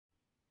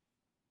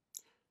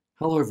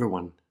Hello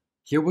everyone.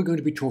 Here we're going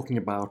to be talking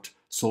about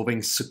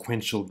solving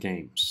sequential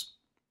games.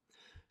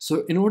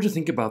 So in order to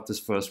think about this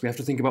first, we have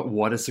to think about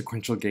what a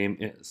sequential game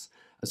is.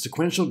 A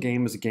sequential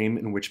game is a game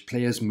in which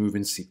players move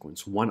in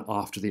sequence, one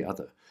after the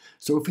other.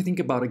 So if we think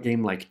about a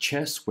game like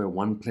chess, where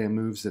one player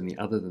moves, then the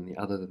other, then the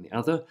other, then the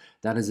other,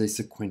 that is a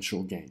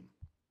sequential game.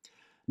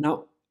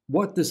 Now,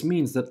 what this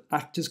means that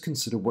actors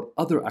consider what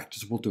other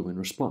actors will do in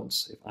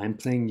response. If I'm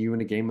playing you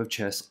in a game of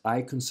chess,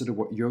 I consider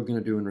what you're going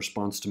to do in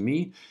response to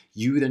me.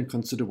 You then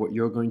consider what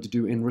you're going to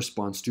do in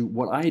response to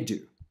what I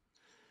do.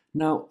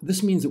 Now,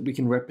 this means that we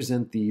can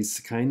represent these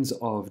kinds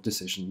of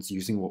decisions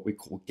using what we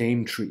call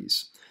game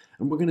trees.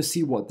 And we're going to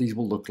see what these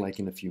will look like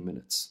in a few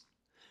minutes.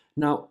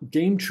 Now,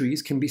 game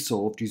trees can be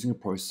solved using a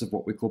process of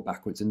what we call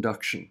backwards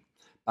induction.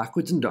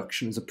 Backwards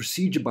induction is a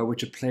procedure by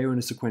which a player in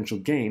a sequential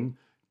game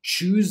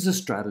chooses a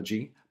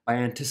strategy by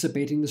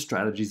anticipating the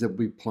strategies that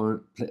will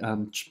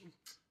be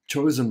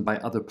chosen by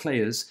other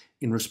players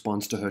in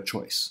response to her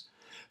choice.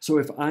 So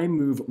if I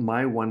move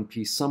my one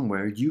piece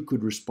somewhere, you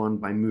could respond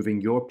by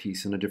moving your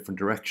piece in a different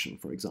direction,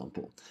 for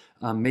example,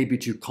 maybe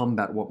to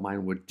combat what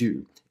mine would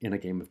do in a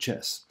game of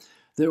chess.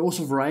 There are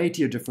also a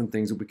variety of different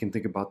things that we can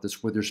think about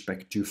this with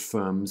respect to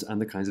firms and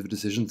the kinds of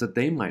decisions that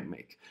they might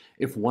make.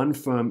 If one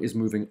firm is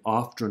moving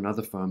after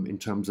another firm in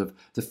terms of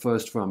the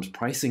first firm's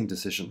pricing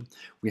decision,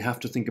 we have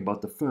to think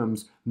about the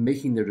firms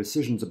making their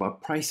decisions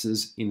about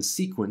prices in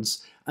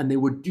sequence, and they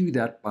would do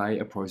that by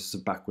a process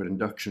of backward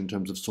induction in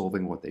terms of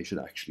solving what they should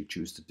actually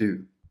choose to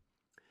do.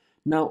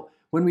 Now,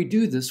 when we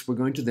do this, we're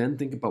going to then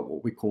think about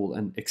what we call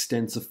an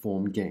extensive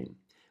form game,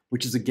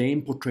 which is a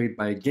game portrayed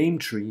by a game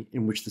tree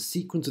in which the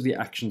sequence of the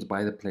actions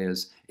by the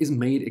players is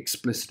made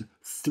explicit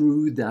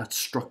through that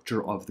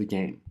structure of the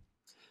game.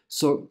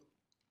 So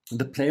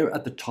the player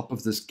at the top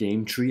of this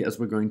game tree, as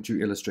we're going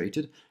to illustrate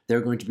it,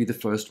 they're going to be the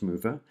first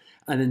mover,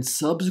 and then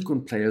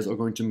subsequent players are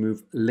going to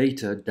move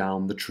later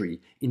down the tree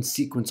in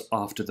sequence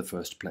after the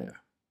first player.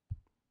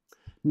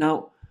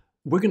 Now,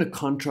 we're going to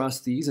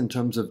contrast these in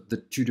terms of the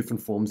two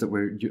different forms that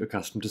we're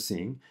accustomed to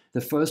seeing. The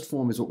first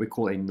form is what we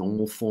call a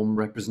normal form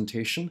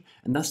representation,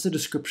 and that's the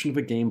description of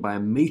a game by a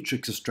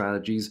matrix of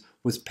strategies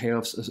with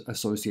payoffs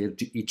associated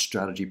to each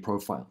strategy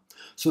profile.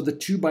 So the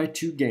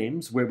 2x2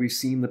 games where we've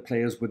seen the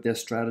players with their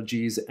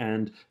strategies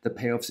and the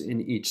payoffs in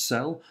each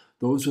cell,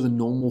 those are the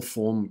normal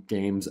form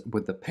games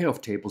with the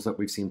payoff tables that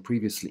we've seen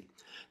previously.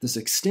 This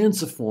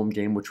extensive form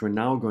game, which we're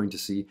now going to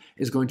see,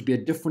 is going to be a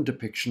different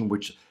depiction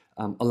which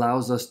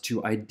allows us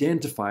to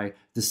identify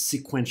the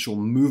sequential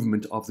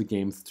movement of the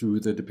game through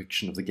the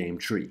depiction of the game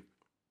tree.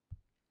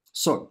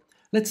 So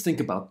let's think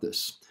about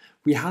this.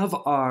 We have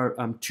our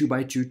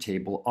 2x2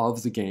 table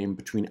of the game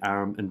between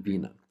Aram and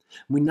Bina.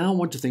 We now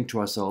want to think to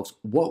ourselves,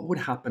 what would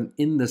happen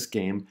in this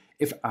game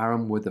if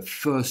Aram were the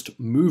first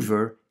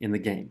mover in the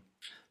game?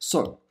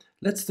 So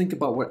let's think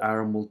about what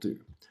Aram will do.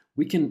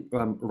 We can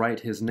write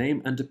his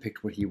name and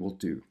depict what he will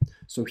do.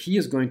 So he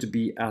is going to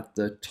be at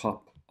the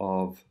top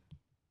of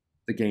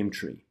the game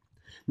tree.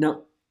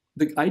 Now,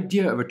 the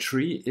idea of a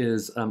tree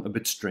is a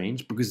bit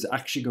strange because it's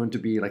actually going to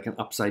be like an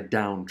upside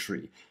down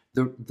tree.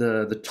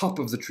 The top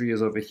of the tree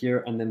is over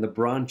here, and then the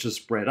branches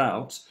spread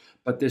out,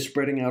 but they're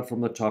spreading out from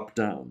the top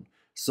down.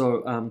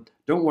 So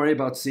don't worry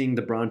about seeing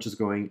the branches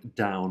going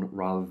down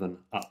rather than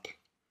up.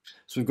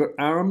 So we've got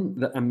Aram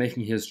that I'm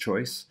making his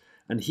choice,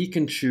 and he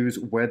can choose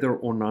whether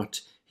or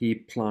not he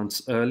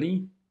plants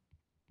early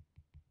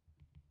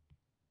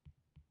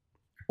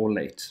or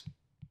late.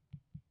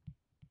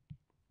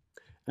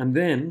 And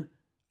then,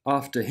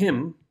 after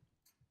him,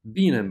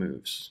 Bina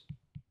moves.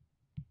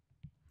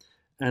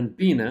 And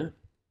Bina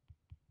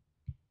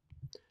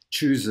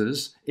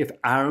chooses, if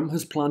Aram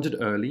has planted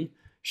early,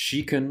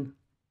 she can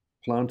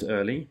plant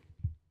early,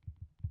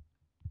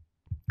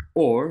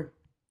 or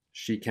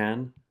she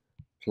can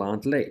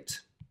plant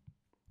late.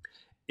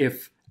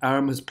 If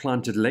Aram has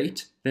planted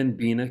late, then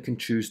Bina can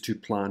choose to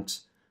plant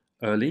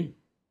early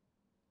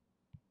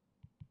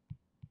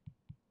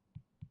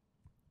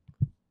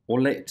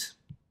or late.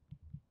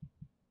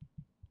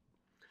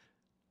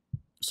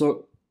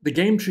 So the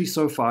game tree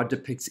so far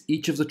depicts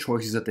each of the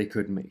choices that they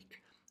could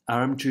make.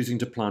 Aram choosing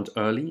to plant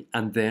early,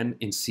 and then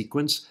in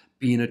sequence,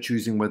 Bina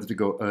choosing whether to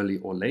go early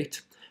or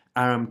late.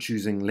 Aram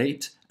choosing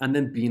late, and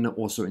then Bina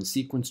also in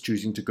sequence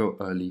choosing to go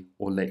early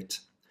or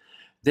late.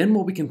 Then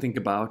what we can think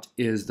about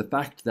is the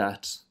fact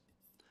that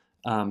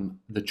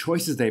the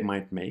choices they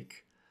might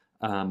make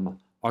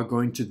are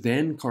going to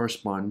then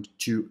correspond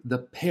to the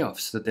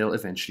payoffs that they'll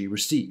eventually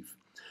receive.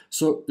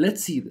 So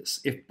let's see this.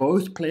 If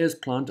both players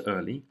plant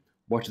early,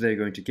 what are they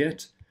going to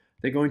get?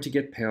 They're going to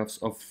get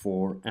payoffs of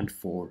 4 and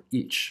 4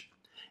 each.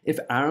 If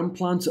Aram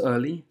plants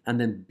early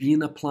and then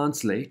Bina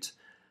plants late,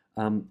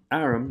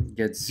 Aram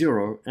gets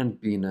 0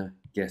 and Bina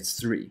gets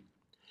 3.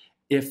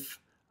 If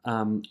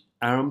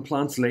Aram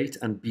plants late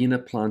and Bina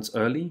plants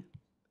early,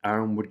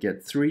 Aram would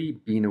get 3,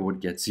 Bina would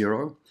get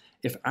 0.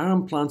 If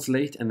Aram plants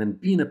late and then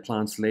Bina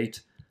plants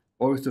late,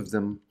 both of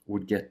them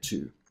would get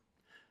 2.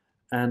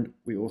 And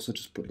we also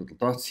just put little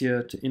dots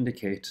here to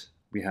indicate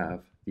we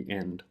have the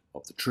end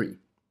of the tree.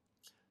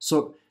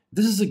 So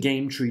This is a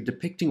game tree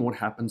depicting what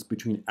happens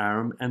between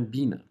Aram and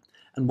Bina.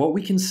 And what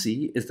we can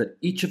see is that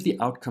each of the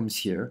outcomes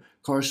here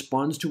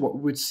corresponds to what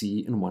we would see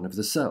in one of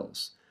the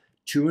cells.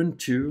 2 and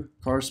 2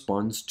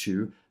 corresponds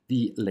to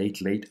the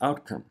late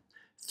outcome.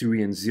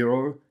 3 and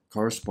 0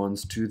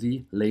 corresponds to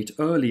the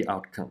late-early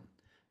outcome.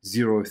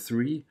 0,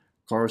 3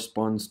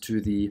 corresponds to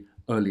the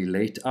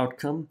early-late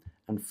outcome.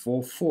 And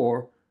 4,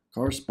 4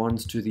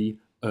 corresponds to the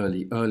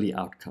early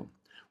outcome.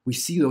 We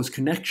see those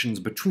connections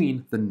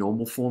between the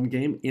normal form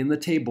game in the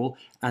table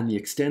and the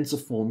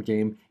extensive form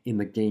game in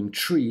the game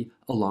tree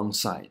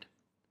alongside.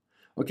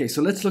 Okay,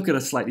 so let's look at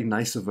a slightly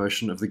nicer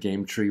version of the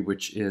game tree,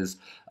 which is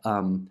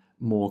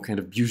more kind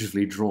of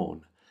beautifully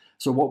drawn.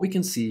 So what we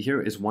can see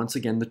here is once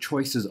again the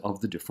choices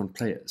of the different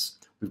players.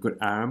 We've got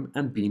Aram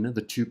and Bina,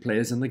 the two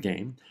players in the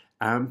game.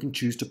 Aram can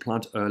choose to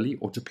plant early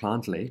or to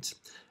plant late.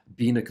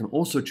 Bina can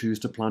also choose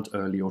to plant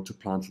early or to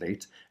plant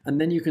late.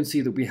 And then you can see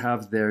that we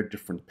have their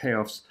different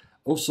payoffs,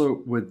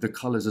 also with the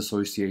colors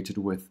associated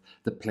with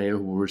the player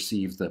who will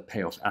receive the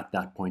payoff at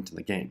that point in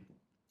the game.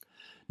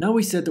 Now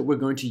we said that we're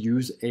going to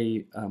use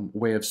a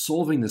way of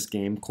solving this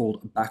game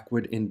called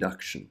backward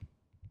induction.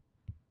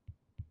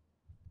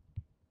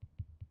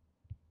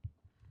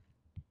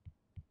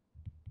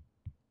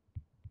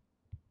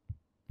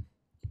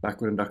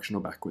 Backward induction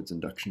or backwards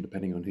induction,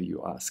 depending on who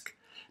you ask.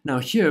 Now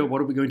here,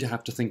 what are we going to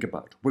have to think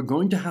about? We're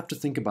going to have to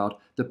think about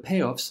the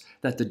payoffs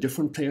that the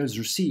different players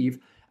receive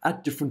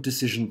at different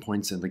decision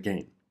points in the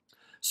game.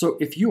 So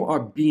if you are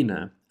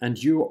Bina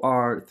and you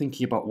are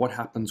thinking about what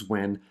happens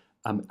when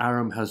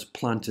Aram has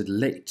planted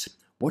late,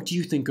 what do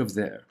you think of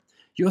there?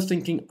 You're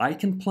thinking, I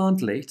can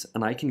plant late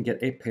and I can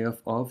get a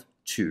payoff of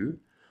 2,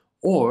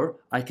 or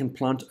I can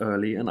plant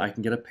early and I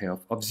can get a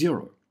payoff of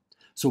 0.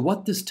 So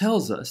what this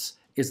tells us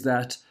is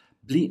that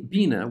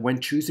Bina, when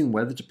choosing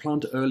whether to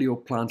plant early or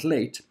plant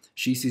late,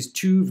 she sees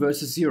 2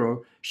 versus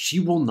 0, she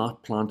will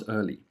not plant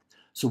early.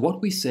 So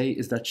what we say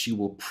is that she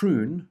will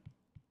prune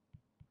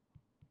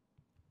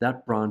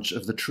that branch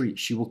of the tree.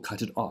 She will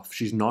cut it off.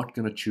 She's not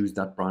going to choose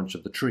that branch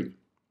of the tree.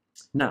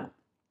 Now,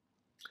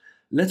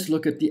 let's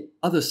look at the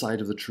other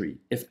side of the tree.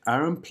 If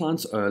Aram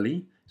plants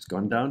early, it's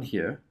gone down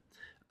here,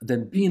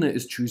 then Bina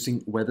is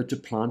choosing whether to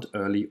plant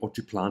early or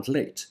to plant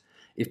late.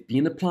 If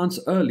Bina plants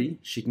early,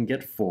 she can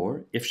get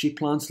 4. If she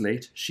plants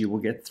late, she will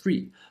get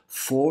 3.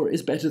 4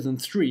 is better than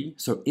 3,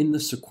 so in the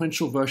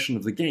sequential version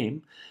of the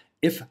game,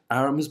 if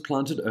Aram has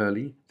planted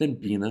early, then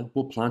Bina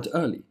will plant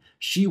early.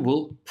 She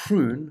will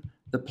prune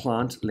the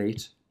plant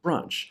late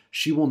branch.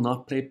 She will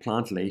not play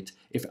plant late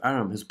if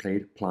Aram has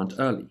played plant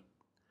early.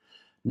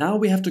 Now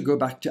we have to go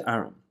back to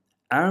Aram.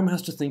 Aram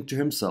has to think to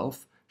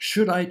himself,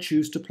 should I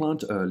choose to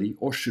plant early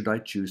or should I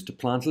choose to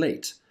plant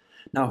late?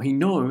 Now he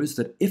knows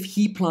that if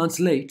he plants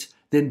late,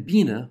 then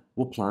Bina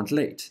will plant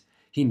late.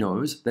 He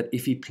knows that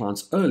if he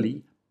plants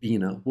early,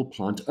 Bina will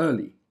plant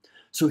early.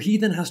 So he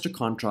then has to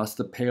contrast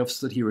the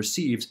payoffs that he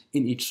receives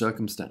in each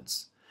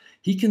circumstance.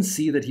 He can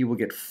see that he will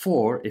get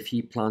 4 if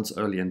he plants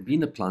early and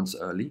Bina plants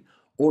early,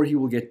 or he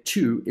will get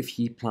 2 if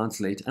he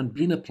plants late and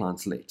Bina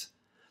plants late.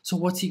 So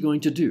what's he going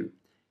to do?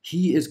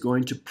 He is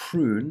going to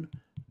prune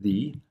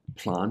the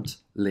plant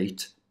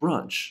late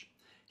branch.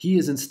 He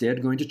is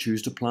instead going to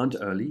choose to plant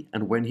early,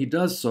 and when he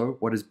does so,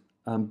 what is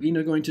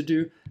Bina going to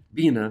do?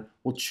 Bina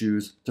will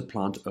choose to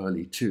plant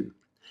early too.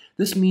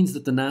 This means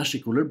that the Nash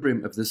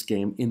equilibrium of this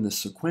game in the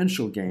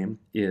sequential game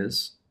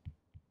is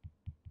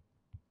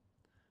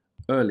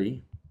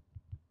early,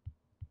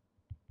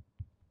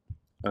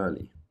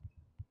 early.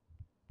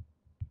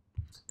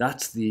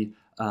 That's the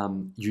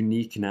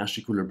unique Nash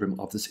equilibrium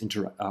of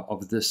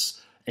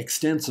this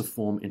extensive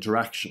form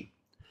interaction.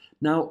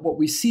 Now, what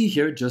we see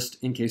here,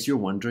 just in case you're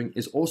wondering,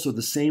 is also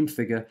the same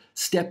figure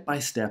step by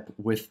step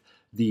with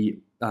the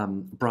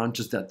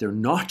branches that they're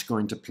not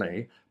going to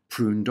play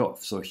pruned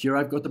off. So here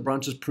I've got the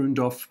branches pruned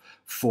off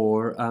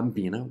for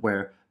Bina,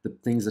 where the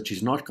things that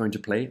she's not going to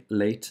play,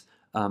 late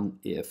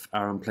if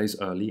Aram plays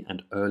early,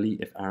 and early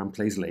if Aram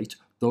plays late,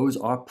 those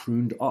are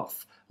pruned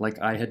off, like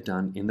I had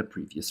done in the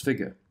previous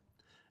figure.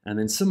 And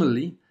then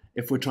similarly,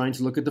 if we're trying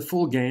to look at the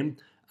full game,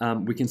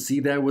 we can see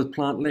there with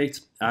plant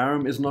late,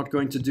 Aram is not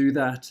going to do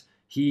that.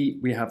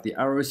 We have the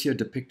arrows here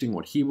depicting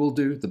what he will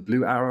do, the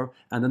blue arrow,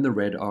 and then the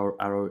red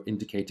arrow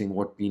indicating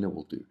what Bina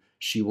will do.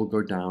 She will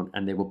go down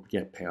and they will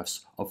get payoffs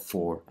of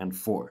 4 and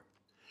 4.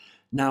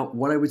 Now,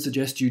 what I would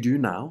suggest you do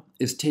now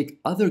is take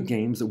other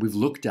games that we've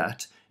looked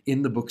at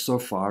in the book so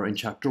far in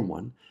chapter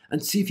 1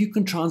 and see if you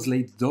can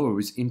translate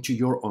those into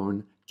your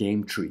own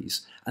game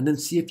trees, and then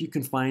see if you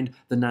can find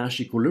the Nash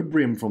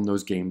equilibrium from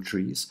those game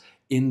trees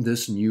in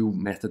this new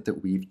method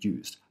that we've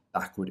used,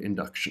 backward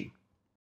induction.